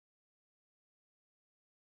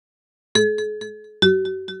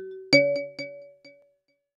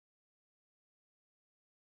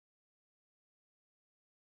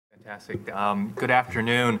Fantastic. Good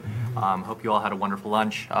afternoon. Hope you all had a wonderful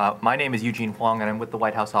lunch. My name is Eugene Huang, and I'm with the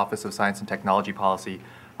White House Office of Science and Technology Policy.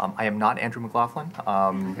 I am not Andrew McLaughlin.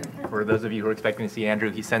 For those of you who are expecting to see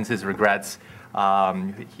Andrew, he sends his regrets.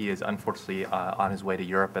 He is unfortunately on his way to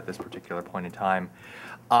Europe at this particular point in time.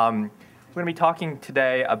 We're going to be talking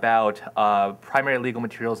today about primary legal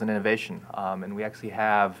materials and innovation. And we actually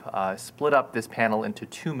have split up this panel into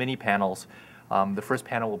two mini panels. The first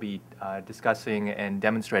panel will be discussing and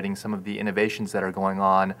demonstrating some of the innovations that are going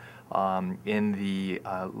on in the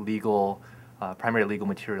primary legal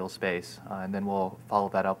material space. And then we'll follow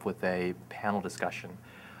that up with a panel discussion.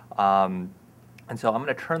 And so I'm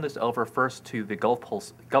going to turn this over first to the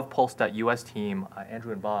GovPulse.us team,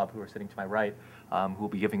 Andrew and Bob, who are sitting to my right, who will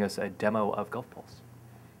be giving us a demo of GovPulse.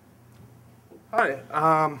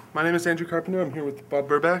 Hi, my name is Andrew Carpenter. I'm here with Bob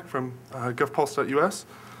Burback from GovPulse.us.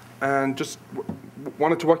 And just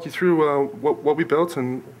wanted to walk you through what we built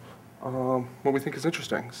and what we think is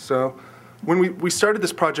interesting. So when we started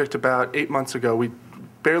this project about 8 months ago, we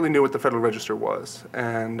barely knew what the Federal Register was.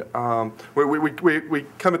 And we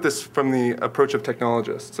come at this from the approach of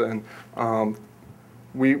technologists. And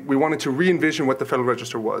we wanted to re-envision what the Federal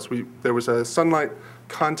Register was. There was a Sunlight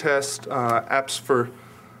contest, Apps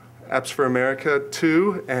for America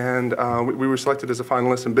 2, and we were selected as a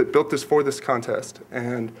finalist and built this for this contest.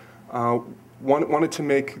 And wanted to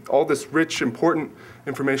make all this rich, important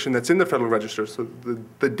information that's in the Federal Register, so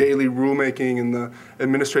the daily rulemaking and the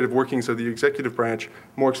administrative workings of the executive branch,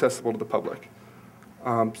 more accessible to the public.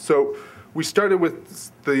 So we started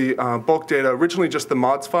with the bulk data, originally just the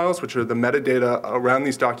mods files, which are the metadata around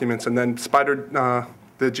these documents, and then spidered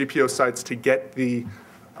the GPO sites to get the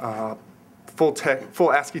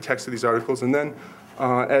full ASCII text of these articles. And then,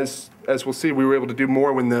 as we'll see, we were able to do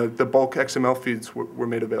more when the bulk XML feeds were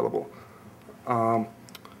made available.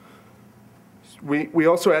 We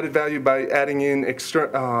also added value by adding in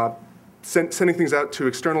sending things out to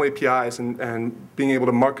external APIs and being able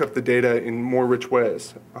to mark up the data in more rich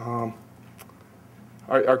ways.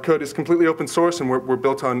 Our code is completely open source, and we're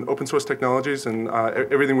built on open source technologies, and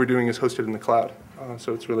everything we're doing is hosted in the cloud.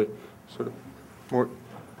 So it's really sort of more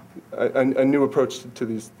a new approach to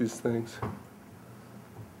these things.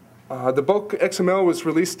 The bulk XML was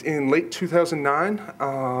released in late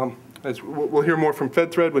 2009. As we'll hear more from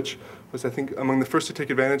FedThread, which was, I think, among the first to take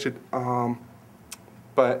advantage of it.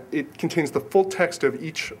 But it contains the full text of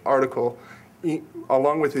each article,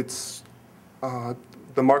 along with its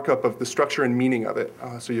the markup of the structure and meaning of it.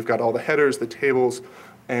 So you've got all the headers, the tables,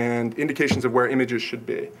 and indications of where images should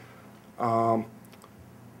be.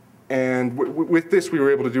 And with this, we were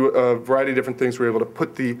able to do a variety of different things. We were able to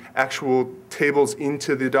put the actual tables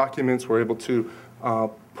into the documents. We're able to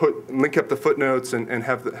link up the footnotes and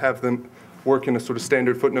have them work in a sort of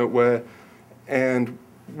standard footnote way. And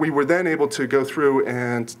we were then able to go through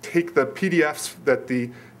and take the PDFs that the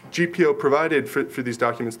GPO provided for these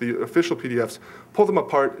documents, the official PDFs, pull them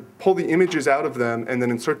apart, pull the images out of them, and then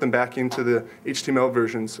insert them back into the HTML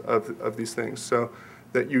versions of these things. So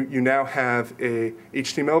that you now have a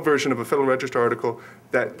HTML version of a Federal Register article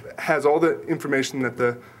that has all the information that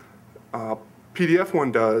the PDF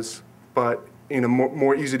one does, but in a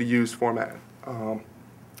more easy-to-use format.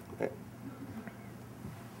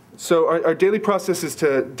 So our daily process is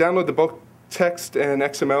to download the bulk text and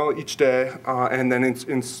XML each day, and then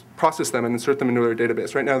process them and insert them into our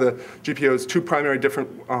database. Right now, the GPO has two primary different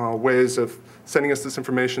ways of sending us this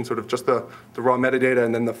information, sort of just the raw metadata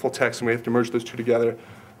and then the full text, and we have to merge those two together.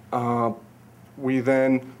 We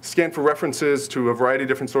then scan for references to a variety of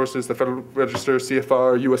different sources, the Federal Register,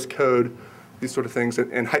 CFR, US Code, these sort of things,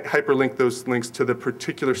 and hyperlink those links to the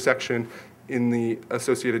particular section in the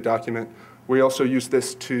associated document. We also use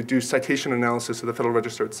this to do citation analysis of the Federal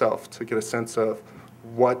Register itself to get a sense of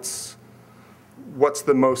what's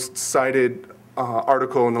the most cited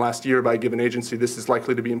article in the last year by a given agency. This is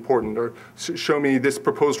likely to be important. Or show me this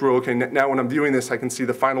proposed rule. Okay, now when I'm viewing this, I can see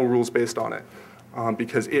the final rules based on it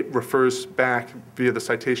because it refers back via the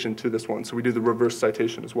citation to this one. So we do the reverse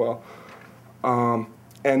citation as well.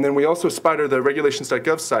 And then we also spider the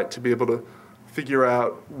regulations.gov site to be able to figure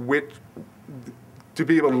out to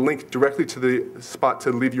be able to link directly to the spot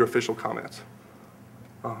to leave your official comments.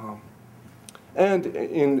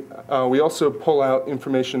 And we also pull out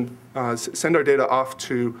information, send our data off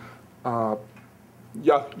to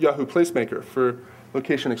Yahoo Placemaker for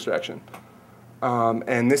location extraction.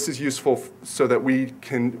 And this is useful so that we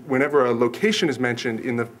can, whenever a location is mentioned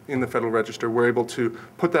in the Federal Register, we're able to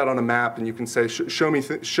put that on a map, and you can say, show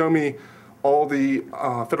me all the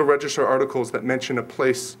Federal Register articles that mention a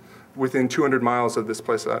place within 200 miles of this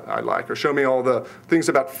place I like, or show me all the things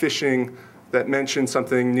about fishing that mention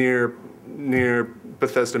something near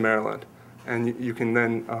Bethesda, Maryland. And you can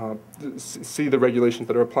then see the regulations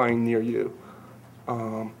that are applying near you.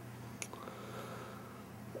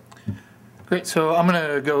 Great, so I'm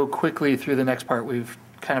going to go quickly through the next part. We've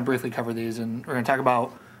kind of briefly covered these, and we're going to talk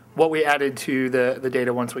about what we added to the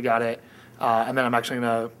data once we got it. And then I'm actually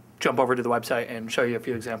going to jump over to the website and show you a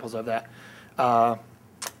few examples of that.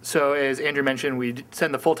 So as Andrew mentioned, we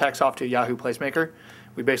send the full text off to Yahoo Placemaker.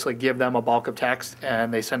 We basically give them a bulk of text,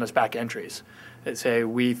 and they send us back entries that say,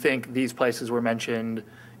 we think these places were mentioned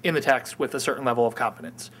in the text with a certain level of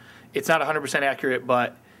confidence. It's not 100% accurate,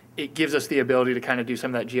 but it gives us the ability to kind of do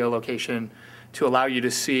some of that geolocation to allow you to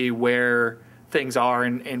see where things are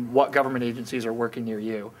and what government agencies are working near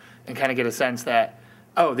you, and kind of get a sense that,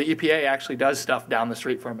 oh, the EPA actually does stuff down the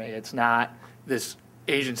street from me. It's not this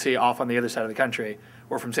agency off on the other side of the country.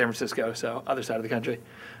 We're from San Francisco, so other side of the country,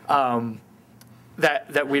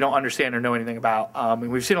 that we don't understand or know anything about.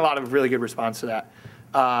 And we've seen a lot of really good response to that.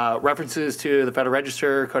 References to the Federal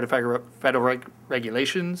Register, Code of Federal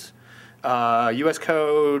Regulations, U.S.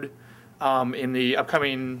 Code. In the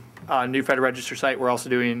upcoming new Federal Register site, we're also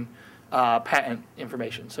doing patent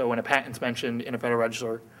information. So when a patent's mentioned in a Federal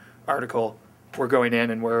Register article, we're going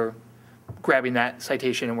in and we're grabbing that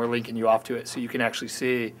citation and we're linking you off to it, so you can actually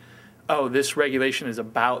see, oh, this regulation is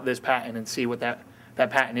about this patent, and see what that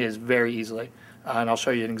patent is very easily. And I'll show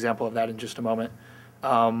you an example of that in just a moment.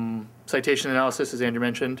 Citation analysis, as Andrew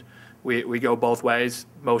mentioned, we go both ways.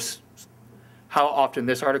 How often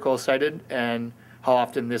this article is cited and how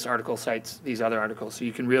often this article cites these other articles. So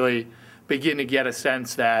you can really begin to get a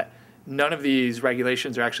sense that none of these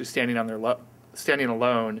regulations are actually standing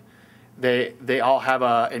alone. They all have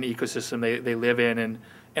an ecosystem they live in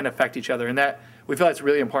and affect each other. And that we feel that's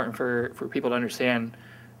really important for people to understand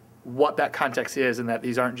what that context is, and that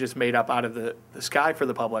these aren't just made up out of the sky for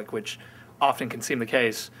the public, which often can seem the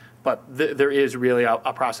case, but there is really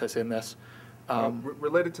a process in this.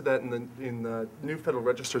 Related to that, in the new Federal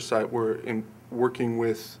Register site, we're working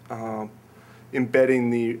with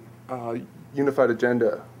embedding the unified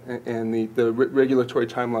agenda and the regulatory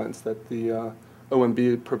timelines that the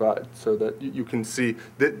OMB provide, so that you can see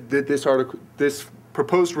that this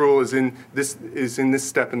proposed rule is in this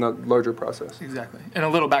step in the larger process. Exactly. And a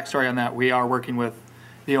little backstory on that: we are working with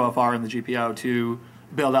the OFR and the GPO to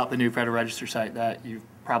build out the new Federal Register site that you've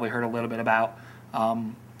probably heard a little bit about.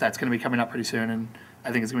 That's going to be coming up pretty soon, and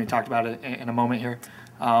I think it's going to be talked about in a moment here.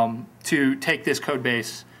 To take this code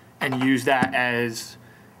base and use that as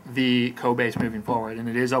the code base moving forward. And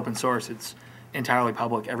it is open source. It's entirely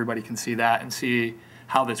public. Everybody can see that and see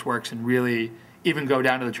how this works, and really even go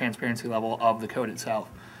down to the transparency level of the code itself.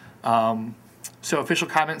 So official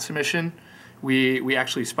comment submission, we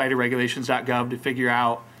actually spider regulations.gov to figure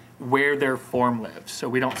out where their form lives. So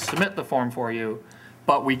we don't submit the form for you,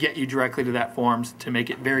 but we get you directly to that form to make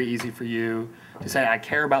it very easy for you to say, I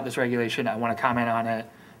care about this regulation, I want to comment on it.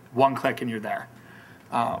 One click and you're there.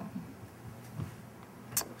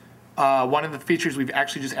 One of the features we've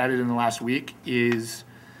actually just added in the last week is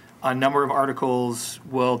a number of articles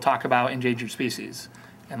will talk about endangered species.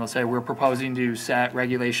 And they'll say, we're proposing to set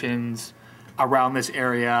regulations around this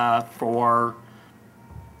area for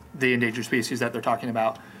the endangered species that they're talking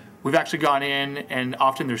about. We've actually gone in, and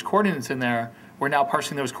often there's coordinates in there. We're now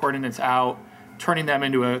parsing those coordinates out, turning them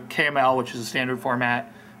into a KML, which is a standard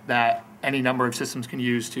format that any number of systems can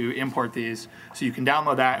use to import these. So you can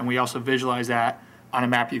download that, and we also visualize that on a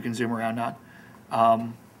map you can zoom around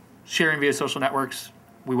on. Sharing via social networks,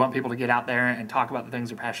 we want people to get out there and talk about the things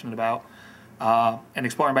they're passionate about. And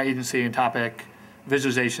exploring by agency and topic,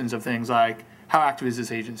 visualizations of things like, how active is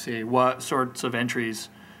this agency? What sorts of entries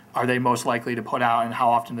are they most likely to put out, and how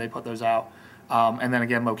often do they put those out? And then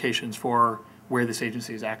again, locations for where this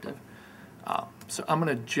agency is active. So I'm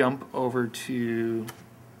going to jump over to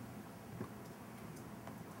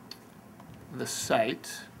the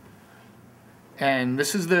site. And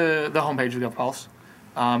this is the homepage of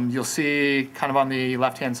GovPulse. You'll see kind of on the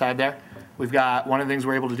left-hand side there, we've got one of the things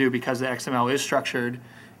we're able to do, because the XML is structured,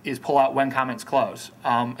 is pull out when comments close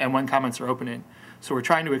and when comments are opening. So we're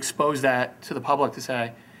trying to expose that to the public to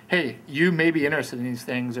say, hey, you may be interested in these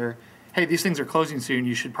things, or hey, these things are closing soon,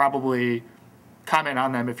 you should probably comment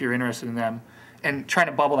on them if you're interested in them, and trying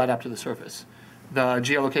to bubble that up to the surface. The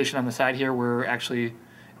geolocation on the side here, we're actually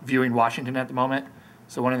viewing Washington at the moment.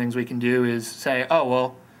 So one of the things we can do is say, oh,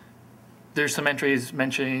 well, there's some entries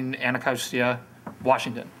mentioning Anacostia,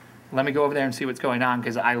 Washington. Let me go over there and see what's going on,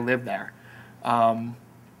 because I live there. Some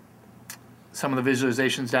of the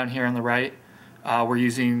visualizations down here on the right, we're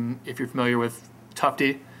using, if you're familiar with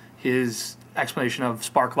Tufte, his explanation of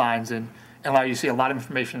spark lines and and allow you to see a lot of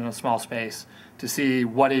information in a small space to see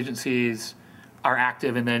what agencies are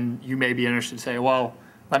active, and then you may be interested to say, well,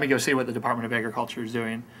 let me go see what the Department of Agriculture is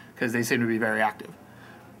doing, because they seem to be very active.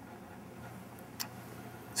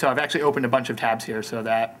 So I've actually opened a bunch of tabs here so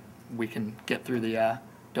that we can get through the,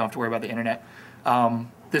 don't have to worry about the internet.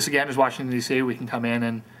 This again is Washington, D.C. We can come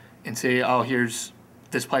in and see, oh, here's,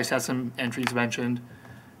 this place has some entries mentioned.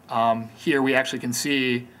 Here we actually can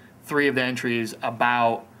see 3 of the entries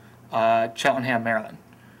about Cheltenham, Maryland.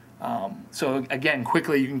 So again,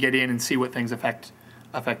 quickly you can get in and see what things affect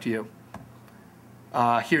you.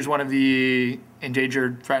 Here's one of the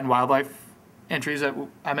endangered, threatened wildlife entries that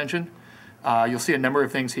I mentioned. You'll see a number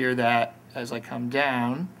of things here that, as I come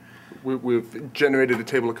down, we've generated a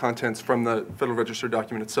table of contents from the Federal Register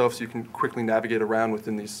document itself, so you can quickly navigate around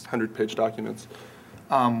within these 100-page documents.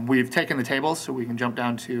 We've taken the tables, so we can jump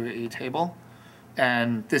down to a table.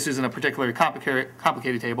 And this isn't a particularly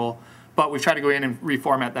complicated table, but we've tried to go in and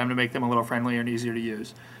reformat them to make them a little friendlier and easier to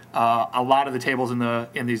use. A lot of the tables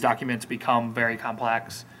in these documents become very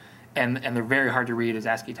complex, and they're very hard to read as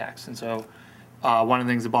ASCII text. And so one of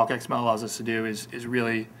the things the bulk XML allows us to do is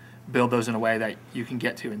really build those in a way that you can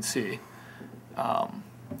get to and see.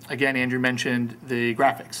 Again, Andrew mentioned the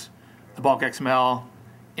graphics. The bulk XML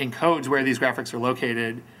encodes where these graphics are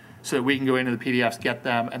located so that we can go into the PDFs, get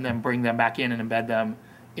them, and then bring them back in and embed them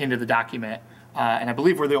into the document. And I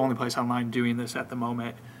believe we're the only place online doing this at the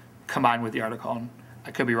moment, combined with the article, and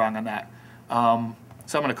I could be wrong on that. So I'm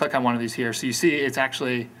going to click on one of these here. So you see it's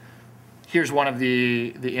actually, here's one of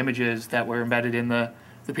the images that were embedded in the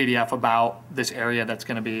PDF about this area that's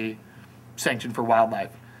going to be sanctioned for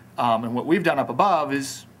wildlife. And what we've done up above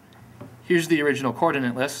is, here's the original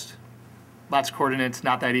coordinate list. Lots of coordinates,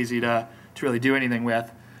 not that easy to really do anything with.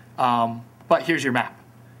 But here's your map.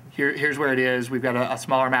 Here's where it is. We've got a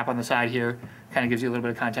smaller map on the side here. Kind of gives you a little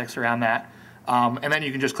bit of context around that. And then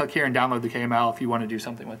you can just click here and download the KML if you want to do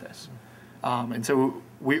something with this. And so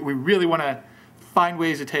we really want to find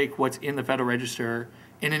ways to take what's in the Federal Register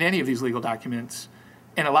and in any of these legal documents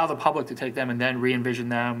and allow the public to take them and then re-envision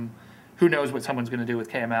them. Who knows what someone's going to do with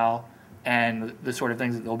KML and the sort of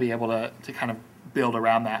things that they'll be able to kind of build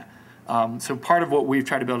around that. So part of what we've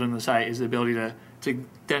tried to build into the site is the ability to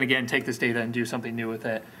then again take this data and do something new with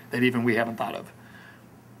it that even we haven't thought of.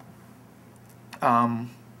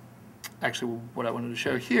 Actually, what I wanted to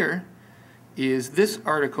show here is this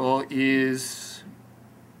article is,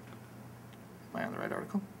 am I on the right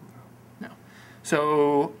article? No.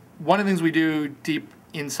 So one of the things we do deep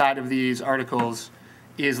inside of these articles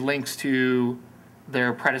is links to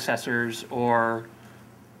their predecessors or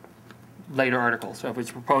later articles. So if it's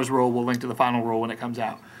a proposed rule, we'll link to the final rule when it comes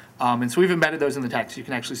out. And so we've embedded those in the text. You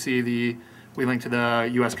can actually see we link to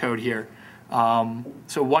the US code here.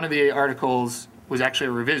 So one of the articles was actually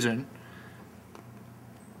a revision.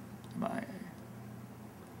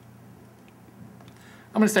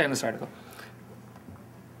 I'm going to stay in this article.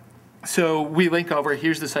 So we link over,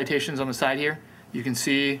 here's the citations on the side here. You can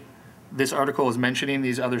see this article is mentioning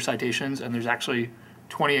these other citations, and there's actually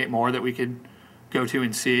 28 more that we could go to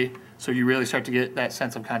and see. So you really start to get that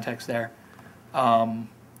sense of context there. And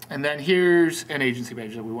then here's an agency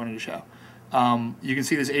page that we wanted to show. You can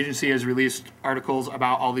see this agency has released articles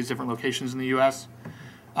about all these different locations in the US.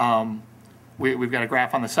 We've got a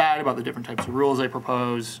graph on the side about the different types of rules they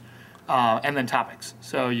propose, and then topics.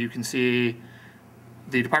 So you can see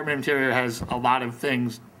the Department of Interior has a lot of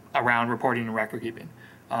things around reporting and record keeping.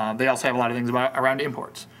 They also have a lot of things around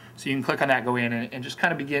imports. So you can click on that, go in, and just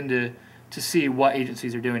kind of begin to see what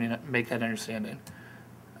agencies are doing and make that understanding.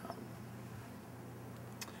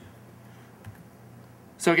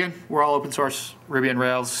 So again, we're all open source, Ruby on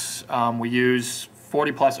Rails. We use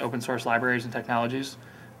 40 plus open source libraries and technologies.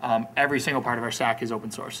 Every single part of our stack is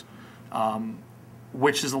open source,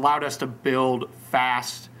 which has allowed us to build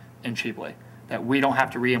fast and cheaply. That we don't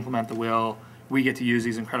have to re-implement the wheel. We get to use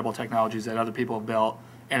these incredible technologies that other people have built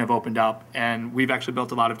and have opened up. And we've actually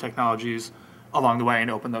built a lot of technologies along the way and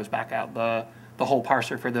opened those back out. The whole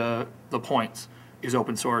parser for the points is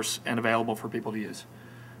open source and available for people to use.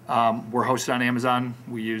 We're hosted on Amazon.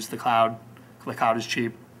 We use the cloud. The cloud is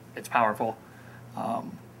cheap. It's powerful.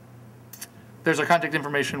 There's our contact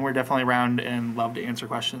information. We're definitely around and love to answer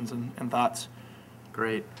questions and thoughts.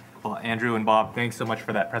 Great. Well, Andrew and Bob, thanks so much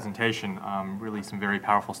for that presentation. Really some very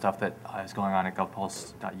powerful stuff that is going on at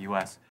govpulse.us.